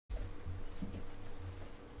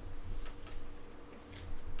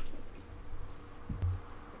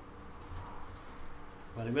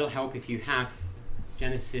Well, it will help if you have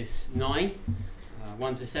Genesis 9,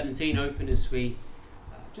 1 to 17 open as we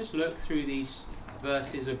just look through these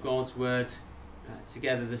verses of God's Word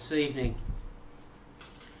together this evening.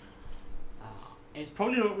 It's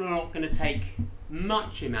probably not going to take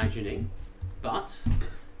much imagining, but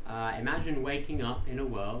imagine waking up in a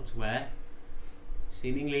world where,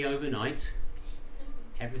 seemingly overnight,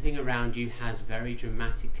 everything around you has very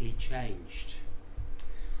dramatically changed.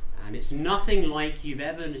 And it's nothing like you've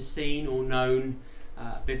ever seen or known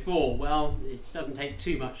before. Well, it doesn't take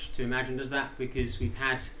too much to imagine, does that? Because we've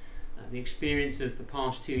had the experience of the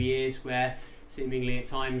past 2 years where seemingly at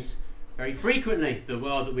times, very frequently, the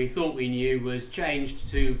world that we thought we knew was changed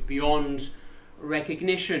to beyond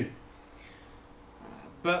recognition.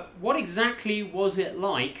 But what exactly was it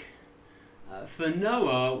like for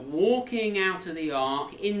Noah walking out of the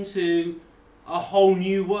ark into a whole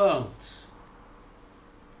new world?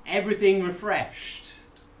 Everything refreshed,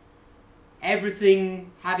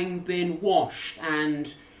 everything having been washed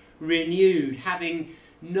and renewed, having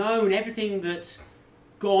known everything that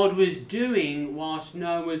God was doing whilst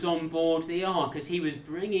Noah was on board the ark as he was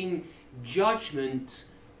bringing judgment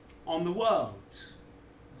on the world.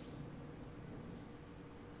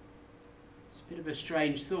 It's a bit of a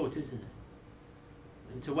strange thought, isn't it?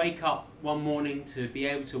 And to wake up one morning to be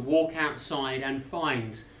able to walk outside and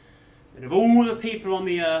find that of all the people on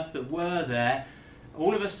the earth that were there,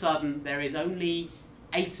 all of a sudden there is only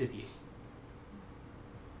 8 of you.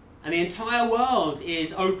 And the entire world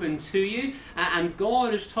is open to you, and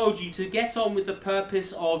God has told you to get on with the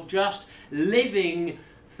purpose of just living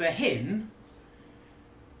for Him.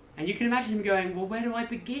 And you can imagine him going, well, where do I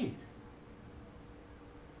begin?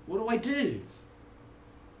 What do I do?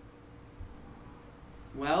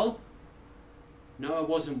 Well, Noah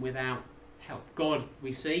wasn't without help. God,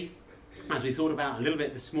 we see, as we thought about a little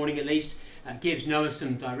bit this morning at least, gives Noah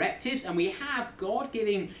some directives, and we have God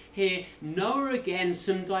giving here Noah again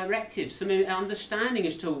some directives, some understanding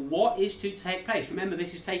as to what is to take place. Remember,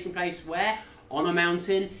 this is taking place where? On a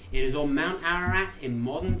mountain. It is on Mount Ararat in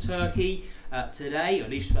modern Turkey today, or at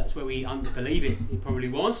least that's where we believe it probably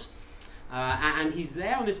was. And he's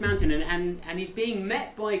there on this mountain, and he's being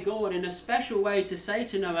met by God in a special way to say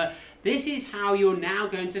to Noah, this is how you're now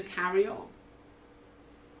going to carry on.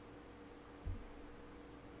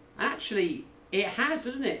 Actually, it has,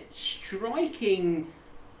 doesn't it, striking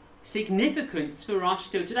significance for us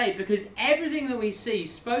still today, because everything that we see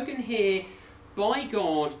spoken here by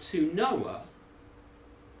God to Noah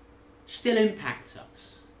still impacts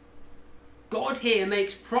us. God here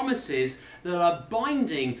makes promises that are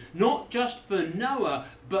binding not just for Noah,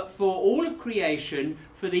 but for all of creation,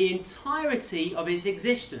 for the entirety of its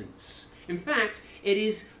existence. In fact, it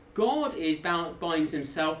is God binds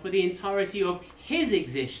himself for the entirety of his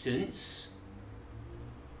existence,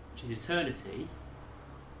 which is eternity,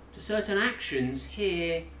 to certain actions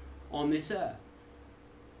here on this earth.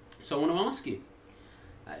 So I want to ask you,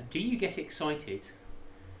 do you get excited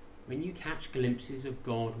when you catch glimpses of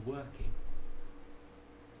God working?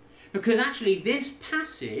 Because actually this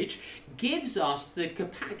passage gives us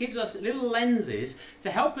little lenses to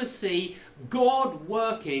help us see God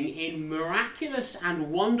working in miraculous and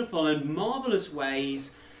wonderful and marvellous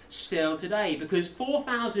ways still today. Because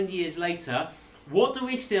 4,000 years later, what do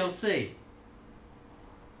we still see?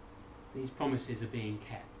 These promises are being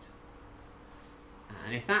kept.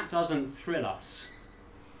 And if that doesn't thrill us,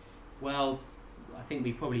 well, I think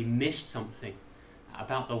we've probably missed something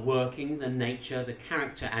about the working, the nature, the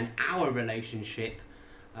character, and our relationship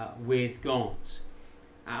with God.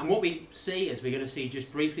 And what we see, as we're going to see just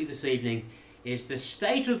briefly this evening, is the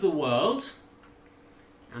state of the world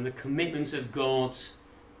and the commitment of God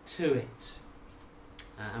to it.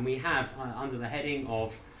 And we have, under the heading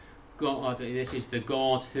of God, this is the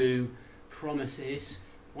God who promises.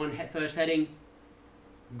 First heading,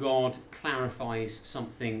 God clarifies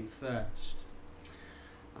something first.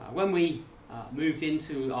 When we moved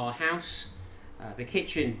into our house, the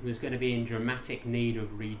kitchen was going to be in dramatic need of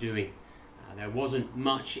redoing. There wasn't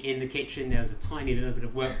much in the kitchen. There was a tiny little bit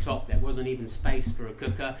of worktop. There wasn't even space for a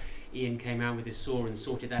cooker. Ian came out with his saw and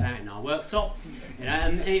sorted that out in our worktop.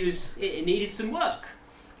 And it needed some work.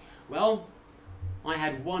 Well, I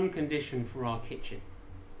had one condition for our kitchen.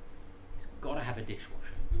 It's got to have a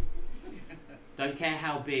dishwasher. Don't care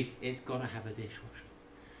how big, it's got to have a dishwasher.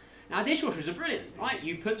 Now, dishwashers are brilliant, right?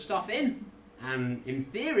 You put stuff in, and in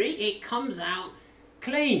theory, it comes out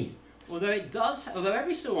clean. Although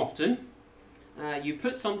every so often, you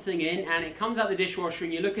put something in, and it comes out the dishwasher,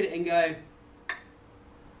 and you look at it and go,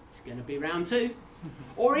 it's going to be round 2.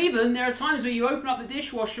 Or even, there are times where you open up the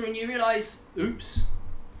dishwasher, and you realise, oops,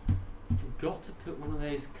 got to put one of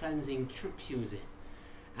those cleansing capsules in.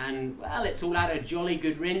 And, well, it's all had a jolly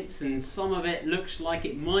good rinse, and some of it looks like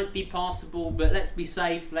it might be passable, but let's be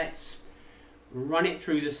safe, let's run it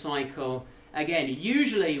through the cycle. Again,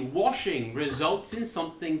 usually washing results in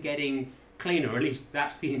something getting cleaner, or at least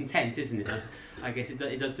that's the intent, isn't it? I guess it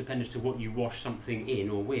does depend as to what you wash something in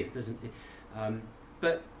or with, doesn't it?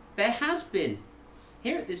 But there has been,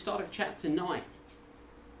 here at the start of chapter 9,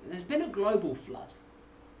 there's been a global flood.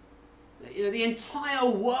 The entire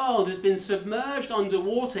world has been submerged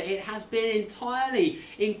underwater. It has been entirely,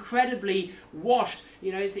 incredibly washed.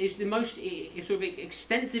 It's the most sort of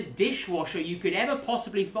extensive dishwasher you could ever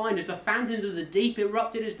possibly find, as the fountains of the deep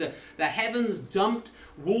erupted, as the heavens dumped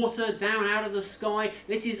water down out of the sky.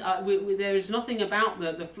 This is there is nothing about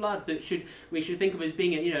the flood that we should think of as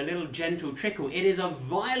being a little gentle trickle. It is a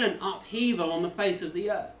violent upheaval on the face of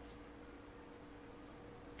the earth.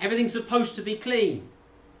 Everything's supposed to be clean.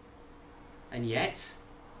 And yet,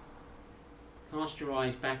 cast your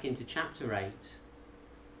eyes back into chapter 8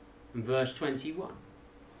 and verse 21.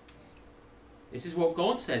 This is what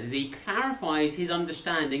God says as he clarifies his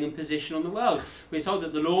understanding and position on the world. We're told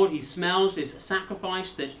that the Lord, he smells this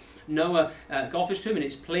sacrifice that Noah offers to him, and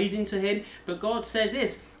it's pleasing to him. But God says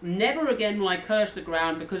this: never again will I curse the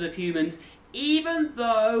ground because of humans, even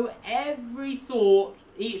though every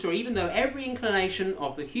inclination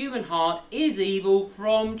of the human heart is evil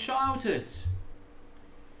from childhood.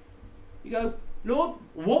 You go, Lord,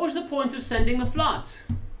 what was the point of sending the flood?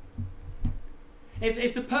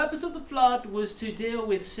 If the purpose of the flood was to deal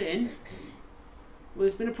with sin, well,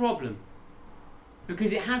 there's been a problem,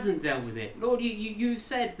 because it hasn't dealt with it. Lord, you've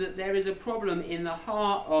said that there is a problem in the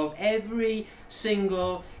heart of every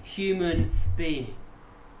single human being.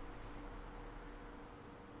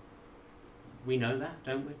 We know that,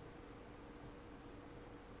 don't we?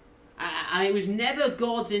 And it was never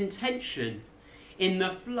God's intention in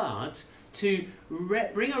the flood to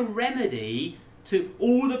bring a remedy to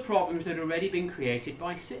all the problems that had already been created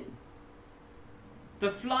by sin.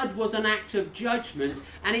 The flood was an act of judgment,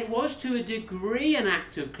 and it was to a degree an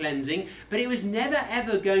act of cleansing, but it was never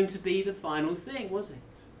ever going to be the final thing, was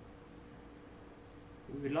it?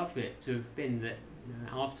 We would love it to have been that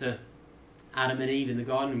after Adam and Eve in the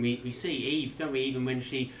garden, we see Eve, don't we, even when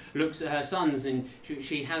she looks at her sons and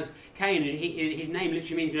she has Cain, and his name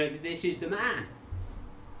literally means, this is the man.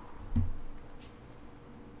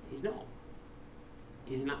 He's not.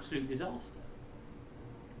 He's an absolute disaster.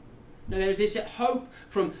 No, there's this hope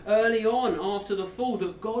from early on after the fall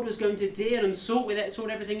that God was going to deal and sort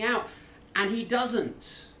everything out, and he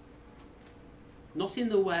doesn't. Not in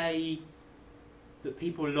the way that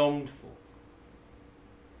people longed for.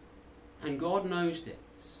 And God knows this.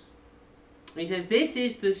 And he says, this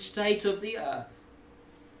is the state of the earth.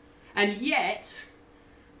 And yet,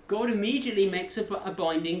 God immediately makes a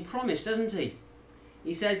binding promise, doesn't he?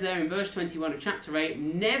 He says there in verse 21 of chapter 8,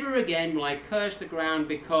 never again will I curse the ground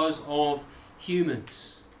because of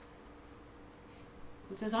humans.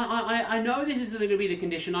 He says, I know this is going to be the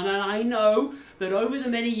condition, and I know that over the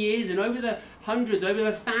many years and over the hundreds, over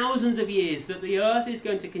the thousands of years, that the earth is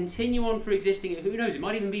going to continue on for existing. Who knows, it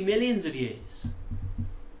might even be millions of years.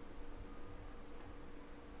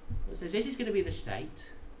 He says, this is going to be the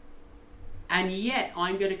state, and yet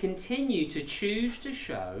I'm going to continue to choose to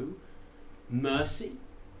show mercy,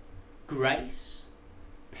 grace,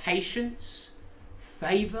 patience,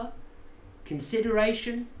 favour,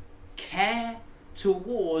 consideration, care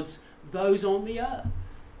towards those on the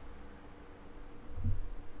earth.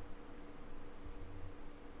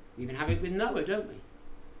 We even have it with Noah, don't we?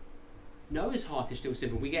 Noah's heart is still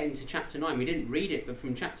sinful. We get into chapter 9. We didn't read it, but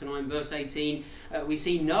from chapter 9, verse 18, we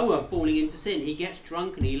see Noah falling into sin. He gets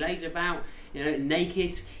drunk and he lays about,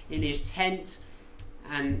 naked in his tent,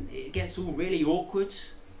 and it gets all really awkward.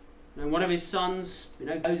 And one of his sons,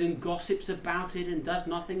 goes and gossips about it and does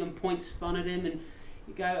nothing and points fun at him. And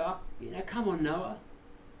you go, come on, Noah.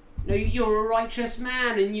 You're a righteous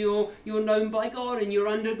man, and you're known by God, and you're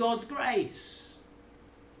under God's grace.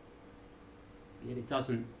 Yet it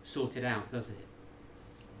doesn't sort it out, does it?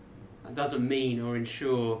 That doesn't mean or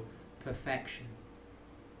ensure perfection.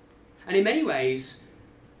 And in many ways,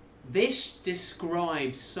 this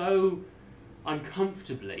describes so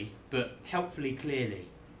uncomfortably, but helpfully clearly,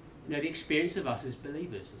 the experience of us as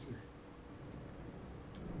believers, doesn't it?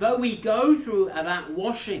 Though we go through that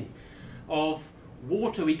washing of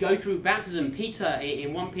water, we go through baptism. Peter,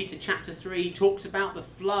 in 1 Peter chapter 3, talks about the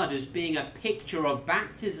flood as being a picture of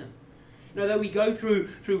baptism. Though we go through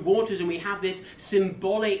waters and we have this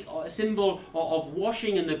symbol of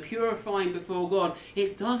washing and the purifying before God,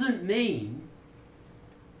 it doesn't mean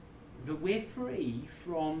that we're free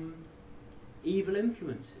from evil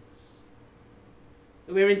influences.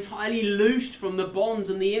 That we're entirely loosed from the bonds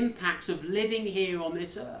and the impacts of living here on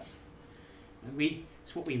this earth. And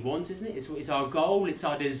it's what we want, isn't it? It's our goal, it's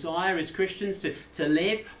our desire as Christians to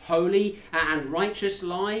live holy and righteous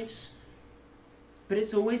lives. But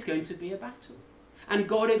it's always going to be a battle. And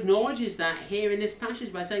God acknowledges that here in this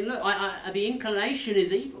passage by saying, look, the inclination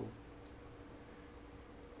is evil.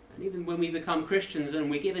 And even when we become Christians and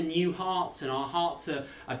we're given new hearts and our hearts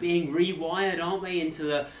are being rewired, aren't they, into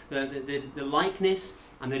the likeness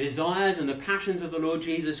and the desires and the passions of the Lord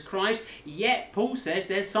Jesus Christ, yet Paul says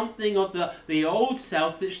there's something of the old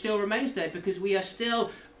self that still remains there, because we are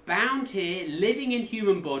still bound here, living in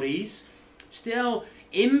human bodies, still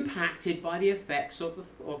impacted by the effects of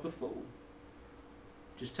the fall.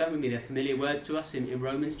 Just turn with me, they're familiar words to us in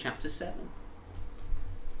Romans chapter 7.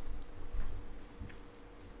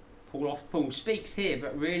 Paul speaks here,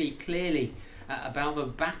 but really clearly about the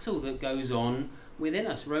battle that goes on within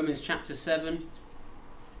us. Romans chapter 7.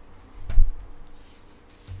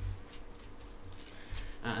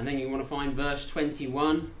 And then you want to find verse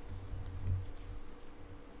 21.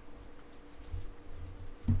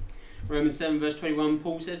 Romans 7 verse 21,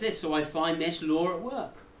 Paul says this, so I find this law at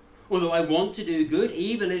work. Although I want to do good,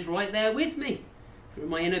 evil is right there with me. Through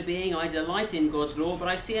my inner being I delight in God's law, but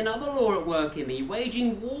I see another law at work in me,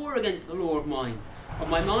 waging war against the law of my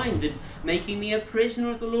mind, and making me a prisoner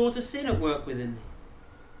of the law to sin at work within me.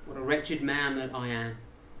 What a wretched man that I am.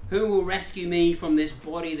 Who will rescue me from this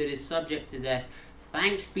body that is subject to death?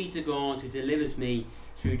 Thanks be to God who delivers me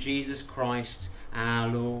through Jesus Christ our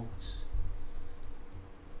Lord.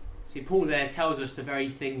 See, Paul there tells us the very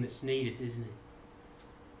thing that's needed, isn't it?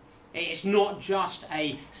 It's not just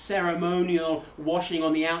a ceremonial washing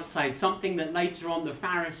on the outside, something that later on the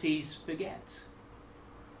Pharisees forget.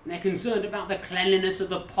 And they're concerned about the cleanliness of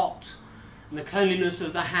the pot and the cleanliness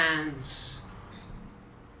of the hands.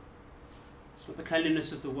 It's not the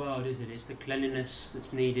cleanliness of the world, is it? It's the cleanliness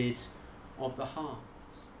that's needed of the heart.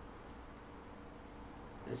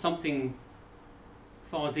 There's something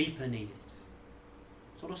far deeper needed.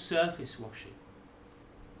 It's not a surface washing.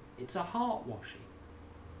 It's a heart washing.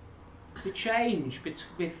 It's a change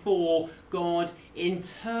before God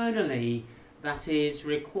internally that is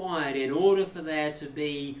required in order for there to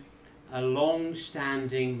be a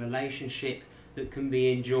long-standing relationship that can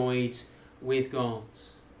be enjoyed with God.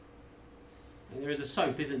 And there is a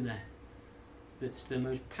soap, isn't there, that's the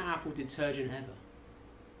most powerful detergent ever.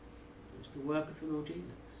 It's the work of the Lord Jesus.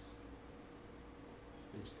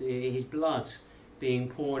 It's his blood being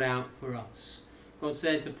poured out for us. God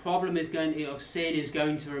says the problem of sin is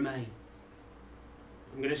going to remain.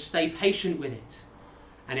 I'm going to stay patient with it,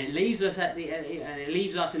 and it leaves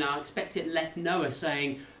us in our expectant left Noah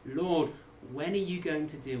saying, "Lord, when are you going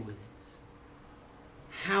to deal with it?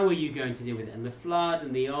 How are you going to deal with it?" And the flood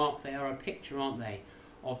and the ark, they are a picture, aren't they,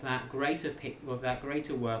 of that greater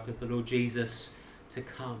work of the Lord Jesus to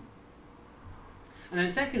come. And then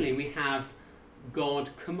secondly, we have God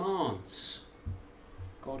commands.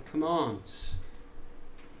 God commands.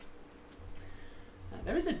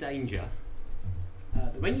 There is a danger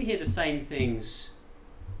that when you hear the same things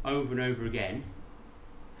over and over again,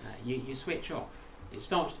 you switch off. It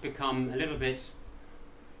starts to become a little bit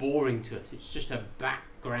boring to us. It's just a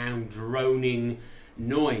background droning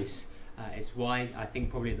noise. It's why I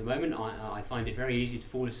think probably at the moment I find it very easy to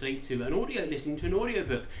fall asleep to listening to an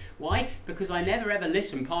audiobook. Why? Because I never ever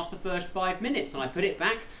listen past the first 5 minutes, and I put it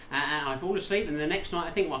back and I fall asleep, and the next night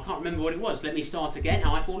I think, well, I can't remember what it was, let me start again, and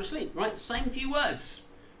I fall asleep. Right? Same few words.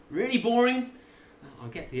 Really boring. I'll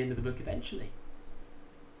get to the end of the book eventually.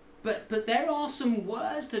 But there are some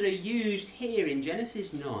words that are used here in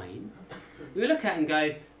Genesis 9 we look at and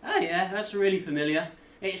go, oh yeah, that's really familiar.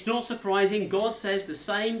 It's not surprising. God says the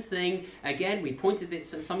same thing again. We pointed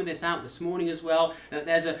some of this out this morning as well.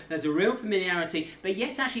 There's a real familiarity, but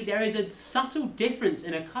yet actually there is a subtle difference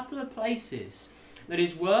in a couple of places that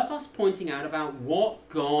is worth us pointing out about what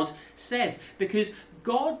God says, because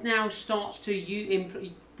God now starts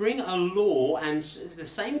to bring a law and the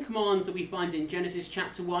same commands that we find in Genesis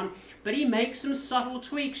chapter 1, but he makes some subtle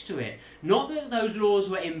tweaks to it. Not that those laws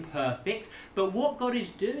were imperfect, but what God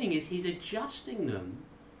is doing is he's adjusting them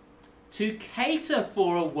to cater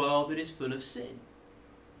for a world that is full of sin.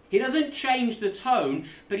 He doesn't change the tone,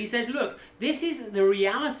 but he says, look, this is the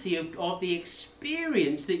reality of the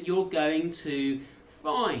experience that you're going to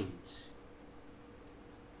find.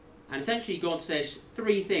 And essentially God says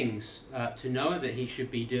 3 things to Noah that he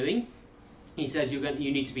should be doing. He says you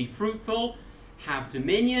need to be fruitful, have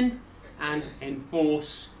dominion, and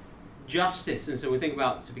enforce justice. And so we think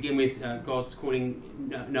about, to begin with, God's calling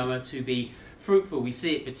Noah to be fruitful. We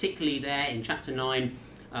see it particularly there in chapter 9,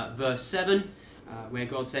 verse 7, where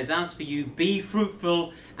God says, "As for you, be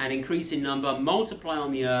fruitful and increase in number, multiply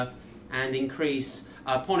on the earth and increase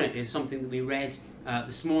upon it." It's something that we read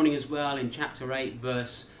this morning as well in chapter 8,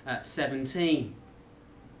 verse 17.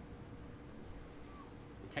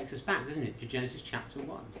 It takes us back, doesn't it, to Genesis chapter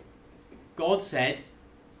 1. God said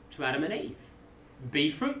to Adam and Eve,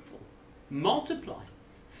 "Be fruitful, multiply,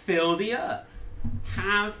 fill the earth,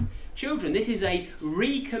 have children." This is a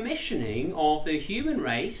recommissioning of the human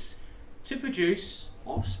race to produce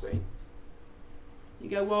offspring. You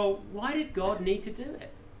go, well, why did God need to do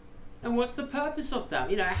it? And what's the purpose of that?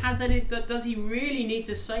 Does he really need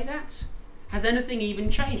to say that? Has anything even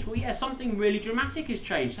changed? Well, yeah, something really dramatic has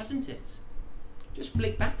changed, hasn't it? Just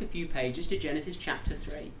flick back a few pages to Genesis chapter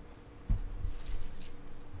 3.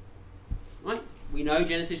 Right? We know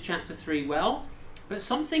Genesis chapter 3 well, but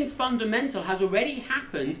something fundamental has already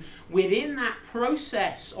happened within that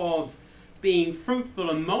process of being fruitful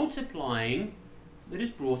and multiplying that has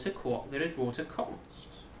brought a cost.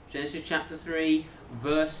 Genesis chapter 3,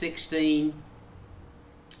 verse 16,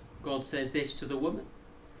 God says this to the woman: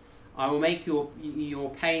 "I will make your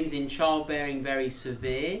pains in childbearing very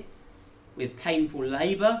severe. With painful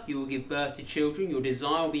labour you will give birth to children. Your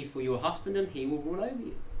desire will be for your husband, and he will rule over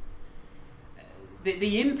you."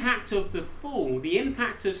 The impact of the fall, the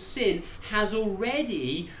impact of sin, has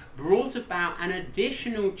already brought about an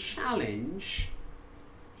additional challenge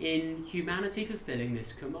in humanity fulfilling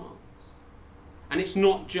this command. And it's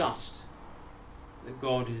not just that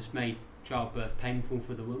God has made childbirth painful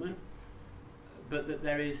for the woman, but that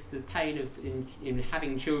there is the pain in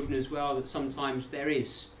having children as well, that sometimes there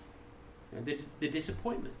is the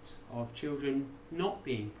disappointment of children not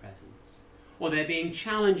being present, or there being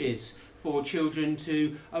challenges for children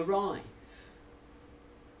to arrive.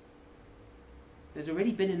 There's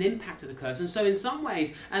already been an impact of the curse. And so in some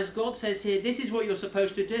ways, as God says here, this is what you're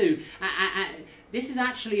supposed to do. This is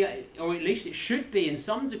actually, or at least it should be in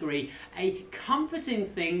some degree, a comforting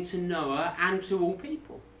thing to Noah and to all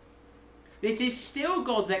people. This is still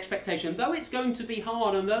God's expectation, though it's going to be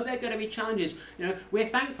hard and though there are going to be challenges. We're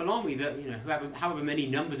thankful, aren't we, that however many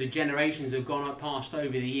numbers of generations have gone past over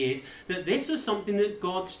the years, that this was something that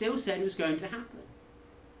God still said was going to happen.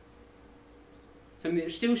 Something that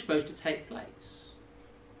was still supposed to take place.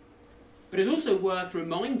 But it's also worth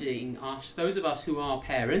reminding us, those of us who are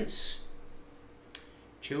parents,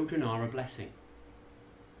 children are a blessing.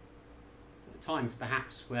 At times,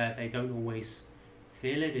 perhaps, where they don't always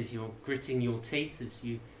feel it, as you're gritting your teeth, as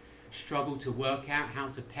you struggle to work out how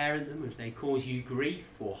to parent them, as they cause you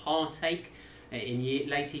grief or heartache in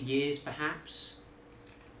later years, perhaps.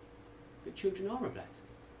 But children are a blessing.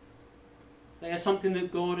 They are something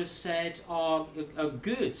that God has said are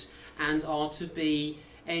good and are to be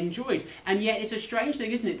enjoyed. And yet it's a strange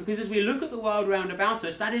thing, isn't it? Because as we look at the world round about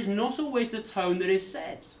us, that is not always the tone that is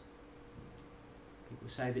said. People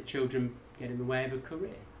say that children get in the way of a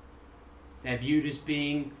career. They're viewed as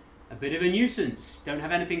being a bit of a nuisance. Don't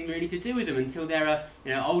have anything really to do with them until they're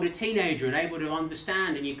a older teenager and able to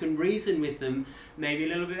understand, and you can reason with them maybe a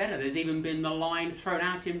little bit better. There's even been the line thrown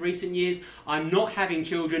out in recent years, "I'm not having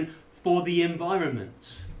children for the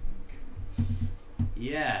environment."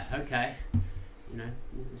 Yeah, okay.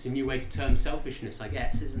 It's a new way to term selfishness, I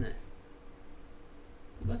guess, isn't it?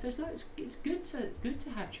 God says, no, it's good to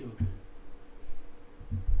have children.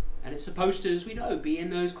 And it's supposed to, as we know, be in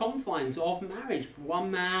those confines of marriage,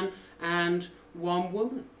 one man and one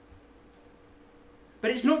woman.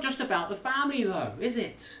 But it's not just about the family, though, is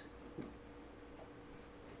it?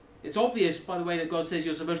 It's obvious, by the way, that God says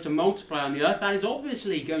you're supposed to multiply on the earth. That is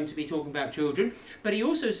obviously going to be talking about children. But he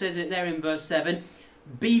also says it there in verse 7,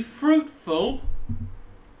 be fruitful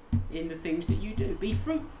in the things that you do. Be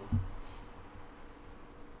fruitful.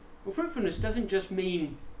 Well, fruitfulness doesn't just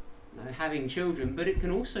mean having children, but it can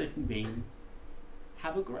also mean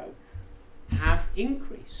have a growth, have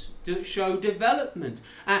increase, show development.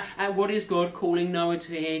 What is God calling Noah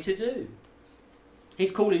here to do?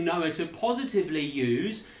 He's calling Noah to positively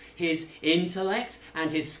use his intellect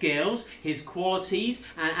and his skills, his qualities,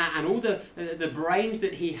 and all the brains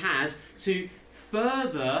that he has to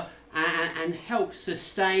further and help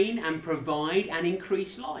sustain and provide and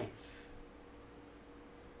increase life.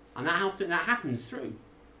 And that happens through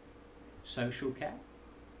social care,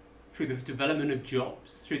 through the development of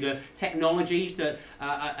jobs, through the technologies that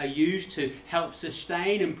are used to help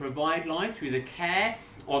sustain and provide life, through the care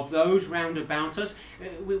of those round about us.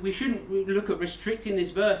 We shouldn't look at restricting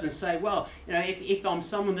this verse and say, well, if I'm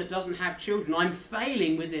someone that doesn't have children, I'm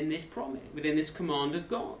failing within this promise, within this command of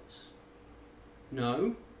God.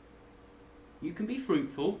 No. You can be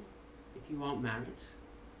fruitful if you aren't married,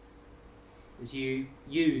 as you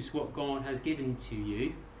use what God has given to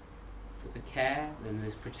you for the care and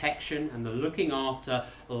the protection and the looking after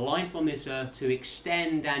life on this earth to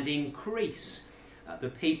extend and increase the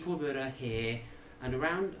people that are here and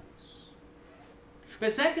around us.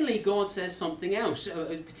 But secondly, God says something else,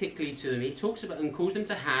 particularly to them. He talks about and calls them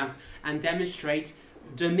to have and demonstrate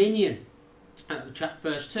dominion.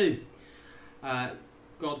 Verse 2.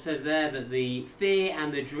 God says there that the fear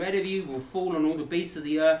and the dread of you will fall on all the beasts of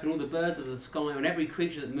the earth and all the birds of the sky, on every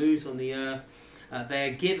creature that moves on the earth. They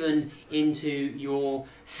are given into your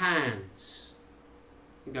hands.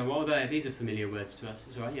 You go, well, these are familiar words to us.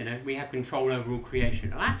 It's all right, we have control over all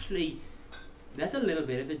creation. Well, actually, there's a little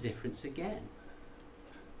bit of a difference again.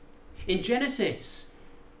 In Genesis,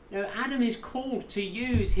 Adam is called to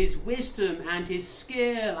use his wisdom and his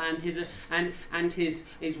skill and his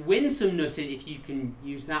winsomeness, if you can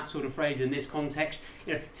use that sort of phrase in this context,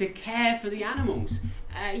 to care for the animals.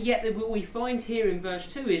 Yet what we find here in verse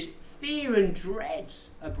 2 is fear and dread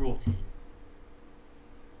are brought in.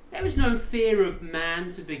 There was no fear of man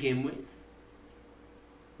to begin with.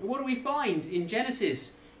 What do we find in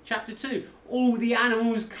Genesis chapter 2? All the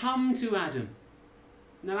animals come to Adam.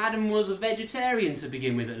 Now, Adam was a vegetarian to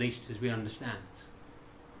begin with, at least as we understand.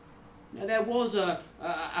 Now, there was a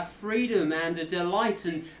freedom and a delight,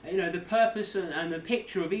 and the purpose and the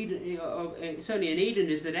picture of Eden, certainly in Eden,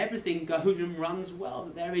 is that everything goes and runs well,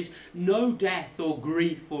 that there is no death or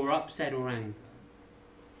grief or upset or anger.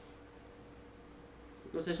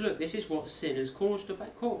 God says, look, this is what sin has caused.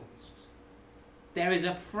 There is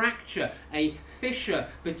a fracture, a fissure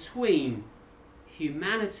between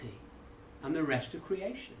humanity and the rest of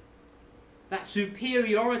creation. That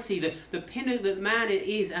superiority, that man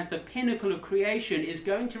is as the pinnacle of creation, is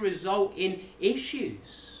going to result in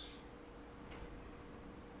issues.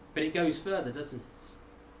 But it goes further, doesn't it?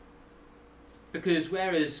 Because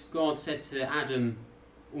whereas God said to Adam,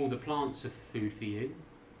 all the plants are food for you,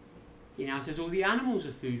 he now says all the animals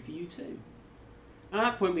are food for you too. And at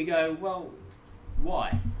that point we go, well,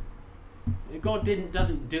 why? God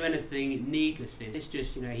doesn't do anything needlessly. It's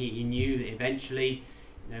just, he knew that eventually,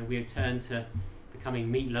 we would turn to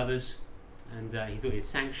becoming meat lovers, and he thought he'd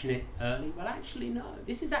sanction it early. Well, actually, no.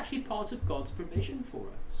 This is actually part of God's provision for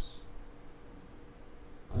us.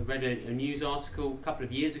 I read a news article a couple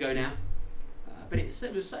of years ago now, but it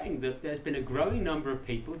was saying that there's been a growing number of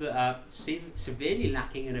people that are severely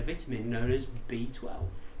lacking in a vitamin known as B12.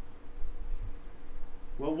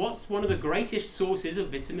 Well, what's one of the greatest sources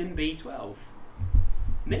of vitamin B12?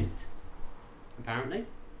 Meat, apparently.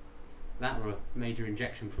 That or a major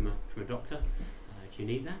injection from a doctor, if you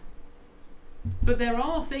need that. But there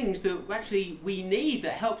are things that actually we need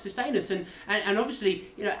that help sustain us. And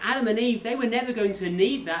obviously, Adam and Eve, they were never going to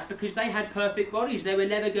need that because they had perfect bodies. They were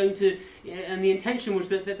never going to, and the intention was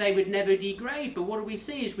that they would never degrade. But what do we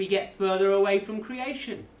see as we get further away from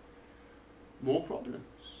creation? More problems.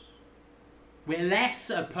 We're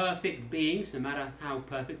lesser perfect beings, no matter how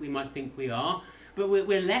perfect we might think we are, but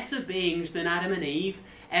we're lesser beings than Adam and Eve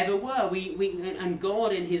ever were. And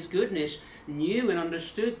God, in his goodness, knew and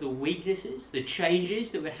understood the weaknesses, the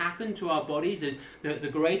changes that would happen to our bodies as the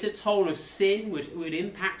greater toll of sin would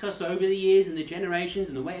impact us over the years and the generations,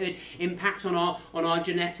 and the way it would impact on our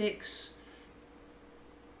genetics.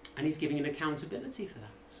 And he's giving an accountability for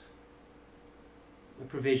that. A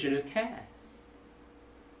provision of care.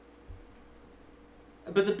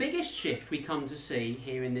 But the biggest shift we come to see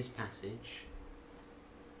here in this passage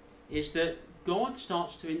is that God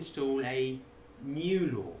starts to install a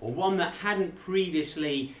new law, or one that hadn't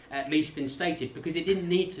previously at least been stated, because it didn't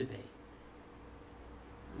need to be.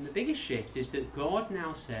 And the biggest shift is that God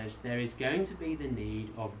now says there is going to be the need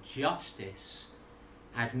of justice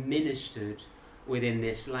administered within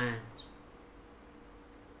this land.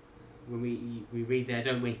 When we read there,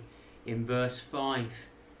 don't we, in verse 5,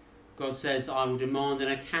 God says, I will demand an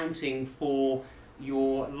accounting for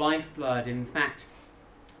your lifeblood. In fact,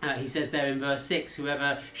 he says there in verse 6,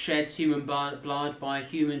 whoever sheds human blood, by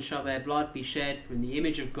humans shall their blood be shed, for in the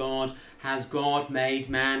image of God has God made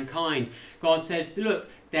mankind. God says, look,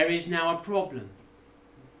 there is now a problem.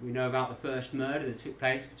 We know about the first murder that took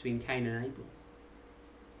place between Cain and Abel.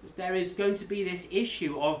 There is going to be this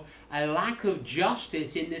issue of a lack of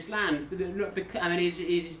justice in this land, and it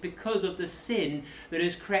is because of the sin that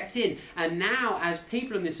has crept in. And now, as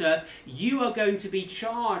people on this earth, you are going to be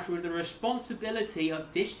charged with the responsibility of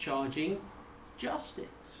discharging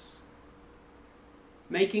justice.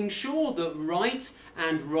 making sure that right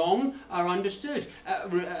and wrong are understood,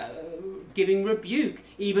 giving rebuke,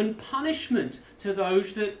 even punishment to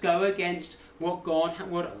those that go against what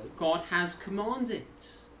God has commanded.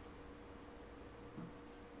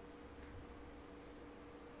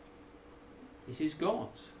 This is God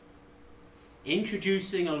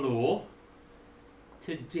introducing a law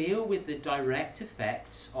to deal with the direct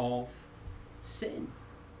effects of sin.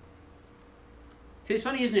 So it's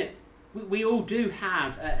funny, isn't it? We all do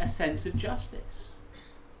have a sense of justice.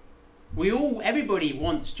 Everybody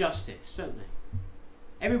wants justice, don't they?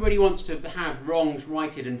 Everybody wants to have wrongs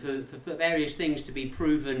righted and for various things to be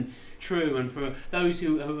proven true and for those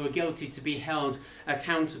who are guilty to be held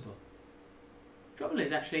accountable. The trouble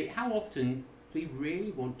is actually, how often do we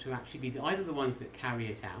really want to actually be either the ones that carry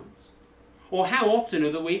it out, or how often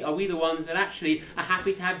are we the ones that actually are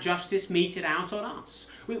happy to have justice meted out on us?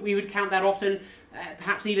 We would count that often,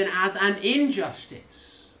 perhaps even as an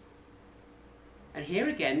injustice. And here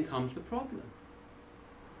again comes the problem.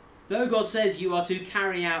 Though God says you are to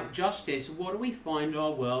carry out justice, what do we find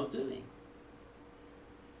our world doing?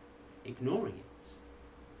 Ignoring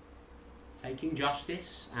it. Taking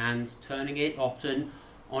justice and turning it often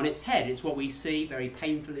on its head. It's what we see very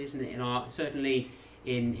painfully, isn't it? Certainly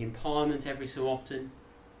in Parliament every so often.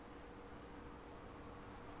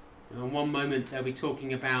 In one moment they'll be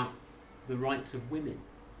talking about the rights of women.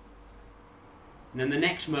 And then the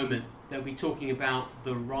next moment they'll be talking about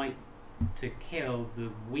the right to kill the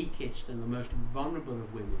weakest and the most vulnerable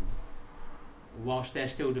of women whilst they're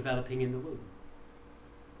still developing in the womb.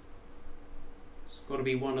 It's got to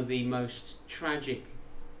be one of the most tragic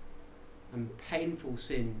and painful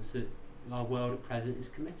sins that our world at present is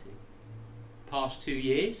committing. Past 2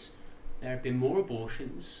 years, there have been more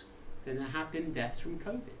abortions than there have been deaths from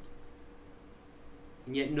COVID.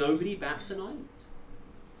 And yet nobody bats an eyelid.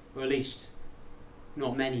 Or at least,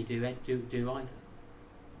 not many do either.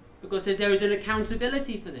 Because there is an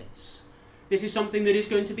accountability for this. This is something that is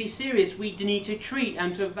going to be serious. We need to treat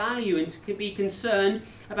and to value and to be concerned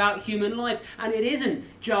about human life. And it isn't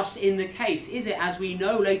just in the case, is it? As we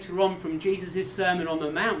know later on from Jesus' Sermon on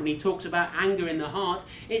the Mount, when he talks about anger in the heart,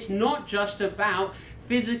 it's not just about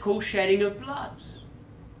physical shedding of blood.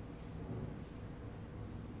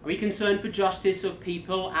 Are we concerned for justice of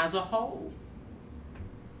people as a whole?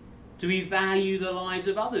 Do we value the lives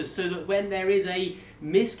of others so that when there is a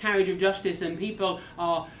miscarriage of justice and people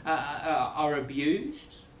are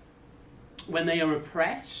abused, when they are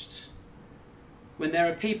oppressed, when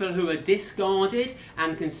there are people who are discarded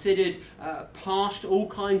and considered past all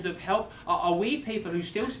kinds of help, are we people who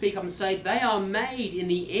still speak up and say they are made in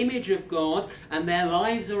the image of God and their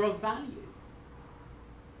lives are of value?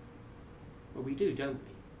 Well, we do, don't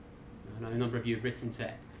we? I know a number of you have written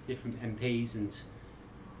to different MPs and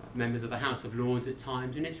members of the House of Lords at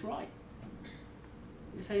times, and it's right.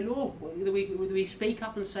 We say, Lord, we speak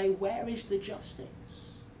up and say, where is the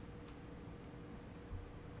justice?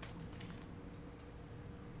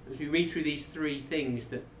 As we read through these three things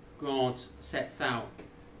that God sets out,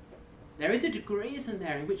 there is a degree, isn't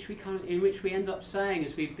there, in which we end up saying,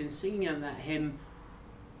 as we've been singing in that hymn,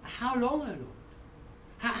 how long, O Lord?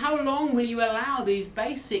 How long will you allow these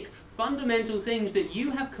basic, fundamental things that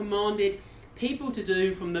you have commanded people to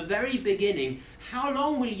do from the very beginning, how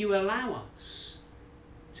long will you allow us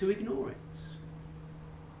to ignore it?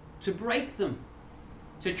 To break them?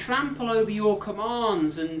 To trample over your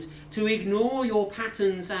commands and to ignore your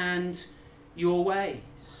patterns and your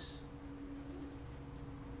ways?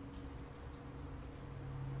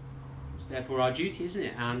 It's therefore our duty, isn't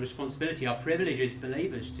it? Our responsibility, our privilege as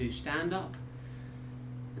believers to stand up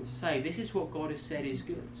and to say, this is what God has said is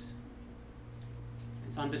good.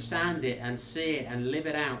 Let's understand it and see it and live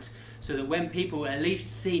it out so that when people at least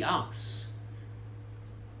see us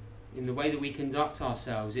in the way that we conduct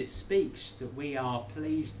ourselves, it speaks that we are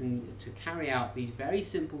pleased to carry out these very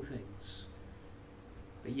simple things,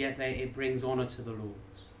 but yet it brings honour to the Lord.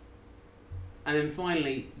 And then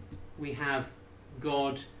finally, we have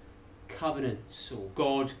God covenants, or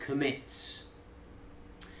God commits.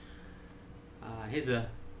 Here's a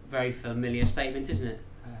very familiar statement, isn't it?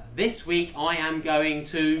 This week I am going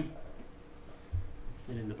to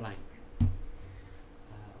fill in the blank.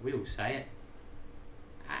 We all say it.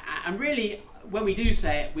 And really, when we do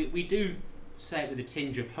say it, we do say it with a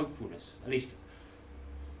tinge of hopefulness. At least,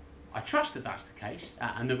 I trust that that's the case,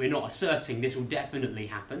 and that we're not asserting this will definitely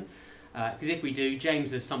happen. Because if we do,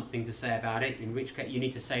 James has something to say about it, in which case you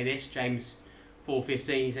need to say this. James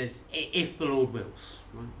 4:15, he says, if the Lord wills.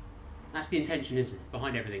 Right? That's the intention, isn't it,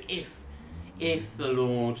 behind everything. If the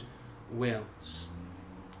Lord wills.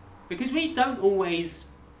 Because we don't always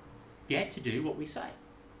get to do what we say.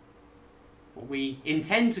 What we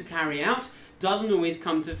intend to carry out doesn't always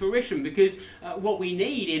come to fruition, because what we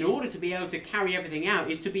need in order to be able to carry everything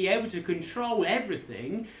out is to be able to control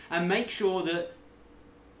everything and make sure that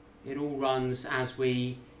it all runs as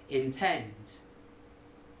we intend.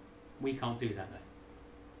 We can't do that though,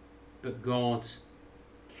 but God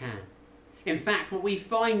can. In fact, what we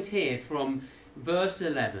find here from verse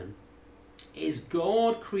 11 is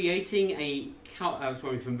God creating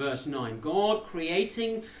from verse 9, God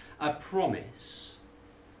creating a promise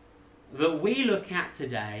that we look at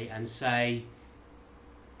today and say,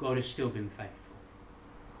 God has still been faithful.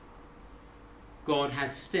 God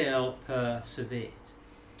has still persevered.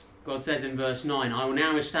 God says in verse 9, I will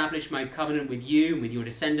now establish my covenant with you and with your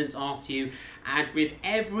descendants after you, and with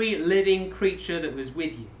every living creature that was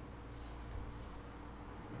with you.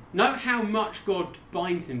 Note how much God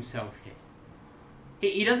binds himself here.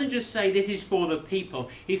 He doesn't just say this is for the people.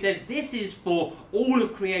 He says this is for all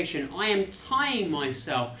of creation. I am tying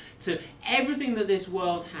myself to everything that this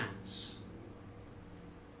world has.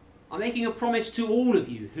 I'm making a promise to all of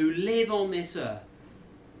you who live on this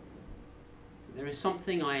earth. There is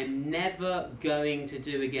something I am never going to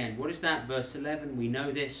do again. What is that? Verse 11, we know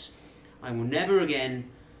this. I will never again,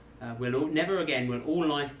 will all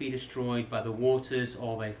life be destroyed by the waters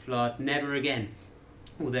of a flood. Never again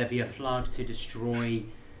will there be a flood to destroy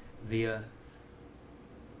the earth.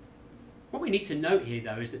 What we need to note here,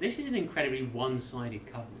 though, is that this is an incredibly one-sided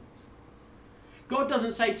covenant. God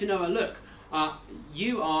doesn't say to Noah, look,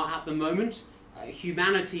 you are at the moment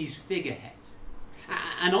humanity's figurehead,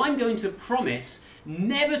 and I'm going to promise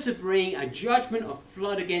never to bring a judgment of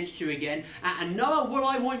flood against you again. And Noah, what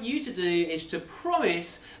I want you to do is to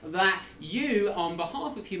promise that you, on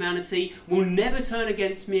behalf of humanity, will never turn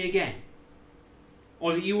against me again.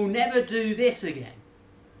 Or that you will never do this again.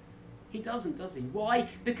 He doesn't, does he? Why?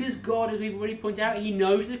 Because God, as we've already pointed out, he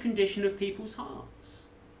knows the condition of people's hearts.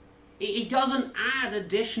 He doesn't add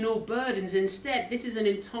additional burdens. Instead, this is an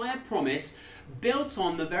entire promise built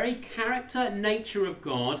on the very character, nature of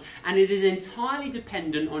God, and it is entirely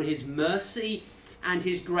dependent on his mercy and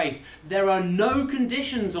his grace. There are no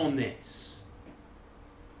conditions on this.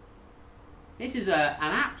 This is an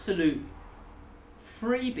absolute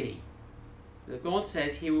freebie that God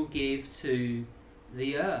says he will give to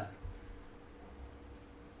the earth.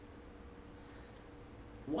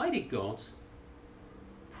 Why did God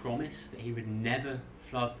promise that he would never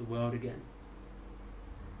flood the world again?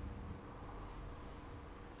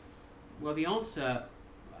 Well, the answer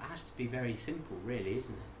has to be very simple, really,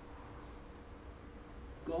 isn't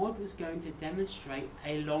it? God was going to demonstrate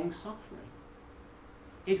a long suffering.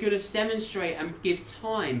 He's going to demonstrate and give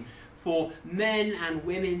time for men and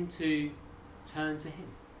women to turn to him,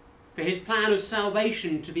 for his plan of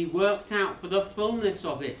salvation to be worked out, for the fullness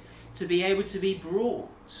of it to be able to be brought.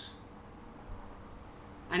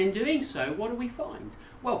 And in doing so, what do we find?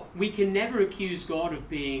 Well, we can never accuse God of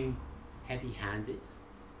being heavy-handed.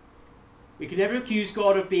 We can never accuse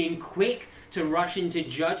God of being quick to rush into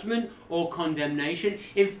judgment or condemnation.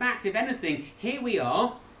 In fact, if anything, here we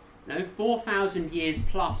are, 4,000 years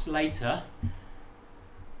plus later,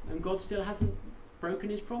 and God still hasn't broken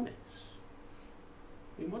his promise.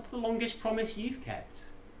 I mean, what's the longest promise you've kept?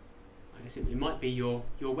 I guess it might be your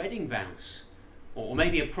wedding vows, or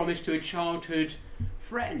maybe a promise to a childhood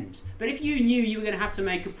friend. But if you knew you were going to have to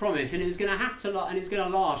make a promise and it was going to have to, and it's going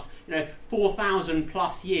to last, 4,000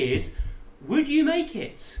 plus years, would you make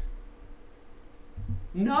it?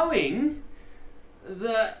 Knowing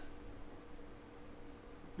that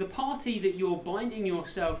the party that you're binding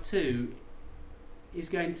yourself to is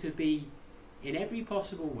going to be, in every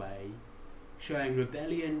possible way, showing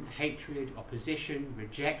rebellion, hatred, opposition,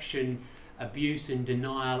 rejection, abuse and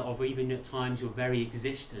denial of even at times your very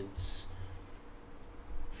existence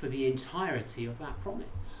for the entirety of that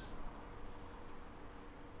promise.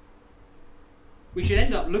 We should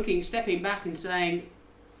end up stepping back and saying,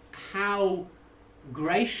 how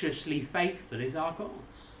graciously faithful is our God?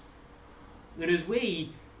 That as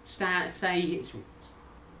we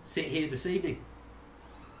sit here this evening,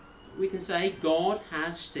 we can say God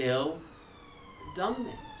has still done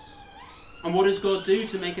this. And what does God do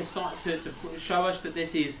to make to show us that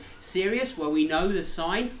this is serious? Well, we know the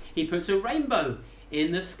sign. He puts a rainbow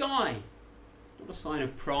in the sky. Not a sign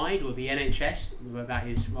of pride or the NHS, although that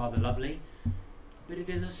is rather lovely, but it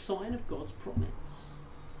is a sign of God's promise.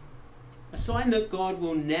 A sign that God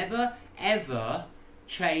will never, ever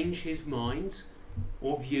change his mind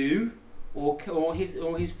or view or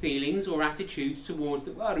his feelings or attitudes towards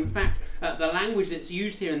the world. In fact, the language that's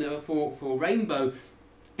used here for rainbow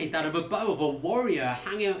is that of a bow, of a warrior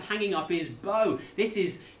hanging up his bow. This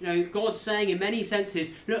is, God saying in many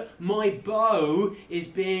senses, look, my bow is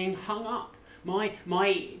being hung up.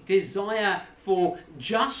 My desire for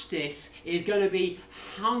justice is going to be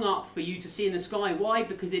hung up for you to see in the sky. Why?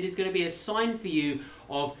 Because it is going to be a sign for you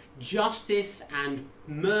of justice and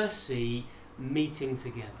mercy meeting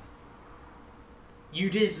together.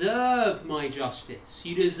 You deserve my justice.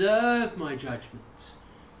 You deserve my judgment.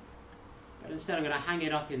 But instead I'm going to hang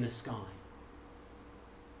it up in the sky.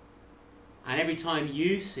 And every time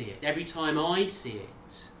you see it, every time I see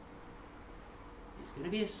it, it's going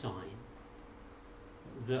to be a sign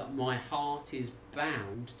that my heart is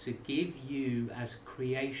bound to give you as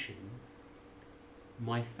creation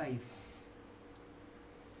my favour.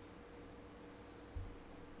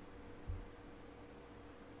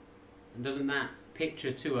 And doesn't that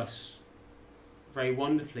picture to us very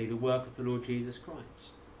wonderfully the work of the Lord Jesus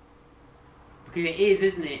Christ? Because it is,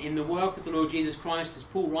 isn't it, in the work of the Lord Jesus Christ, as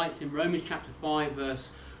Paul writes in Romans chapter 5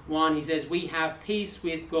 verse 1, he says, we have peace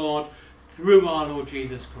with God through our Lord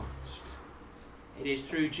Jesus Christ. It is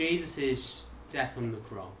through Jesus' death on the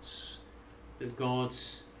cross that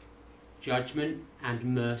God's judgment and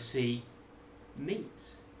mercy meet.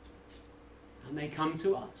 And they come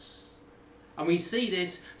to us. And we see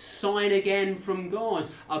this sign again from God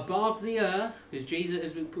above the earth, because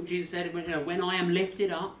Jesus said, when I am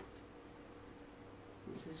lifted up,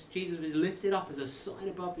 Jesus was lifted up as a sign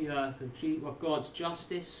above the earth of God's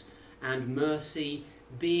justice and mercy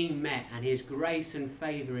being met, and his grace and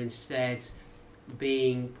favour instead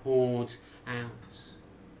being poured out.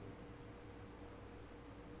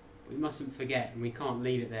 We mustn't forget, and we can't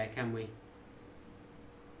leave it there, can we?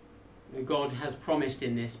 God has promised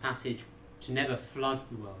in this passage to never flood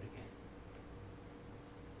the world again.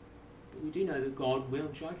 But we do know that God will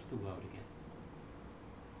judge the world again.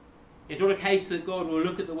 It's not a case that God will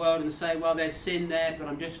look at the world and say, well, there's sin there, but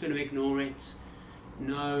I'm just going to ignore it.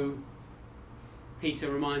 No.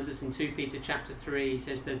 Peter reminds us in 2 Peter chapter 3, he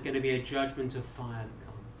says there's going to be a judgment of fire that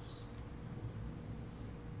comes.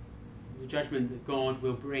 The judgment that God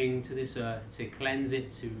will bring to this earth to cleanse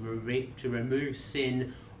it, to remove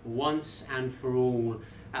sin once and for all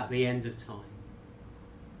at the end of time.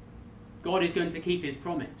 God is going to keep his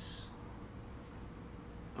promise.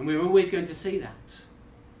 And we're always going to see that.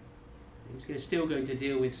 He's still going to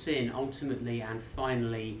deal with sin ultimately and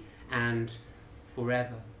finally and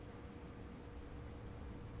forever.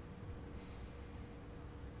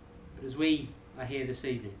 But as we are here this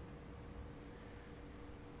evening,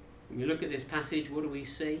 when we look at this passage, what do we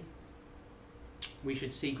see? We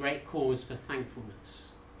should see great cause for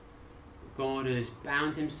thankfulness. God has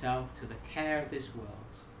bound himself to the care of this world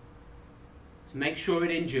to make sure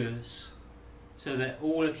it endures, so that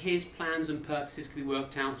all of his plans and purposes can be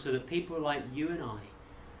worked out, so that people like you and I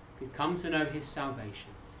could come to know his salvation.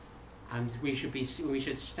 And we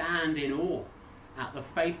should stand in awe at the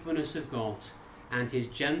faithfulness of God and his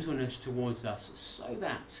gentleness towards us, so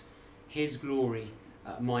that his glory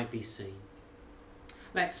might be seen.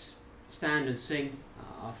 Let's stand and sing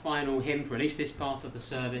our final hymn for at least this part of the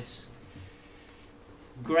service.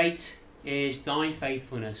 Great is thy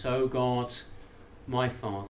faithfulness, O God, my Father.